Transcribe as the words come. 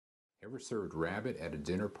Ever served rabbit at a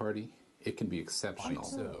dinner party? It can be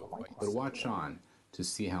exceptional, but watch on to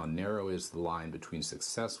see how narrow is the line between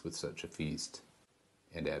success with such a feast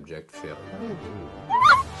and abject failure.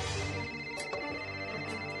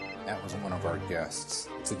 That was one of our guests.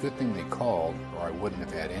 It's a good thing they called, or I wouldn't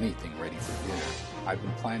have had anything ready for dinner. I've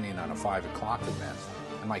been planning on a 5 o'clock event,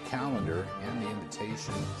 and my calendar and the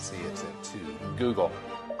invitation say it's at 2. Google.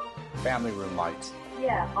 Family room lights.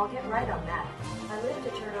 Yeah, I'll get right on that. I live to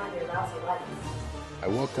turn on your lousy lights. I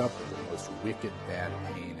woke up with the most wicked bad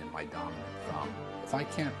pain in my dominant thumb. If I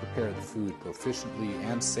can't prepare the food proficiently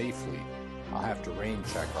and safely, I'll have to rain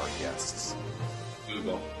check our guests.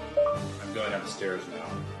 Google. I'm going upstairs now.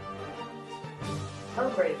 Oh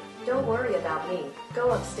great, don't worry about me.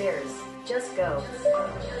 Go upstairs. Just go.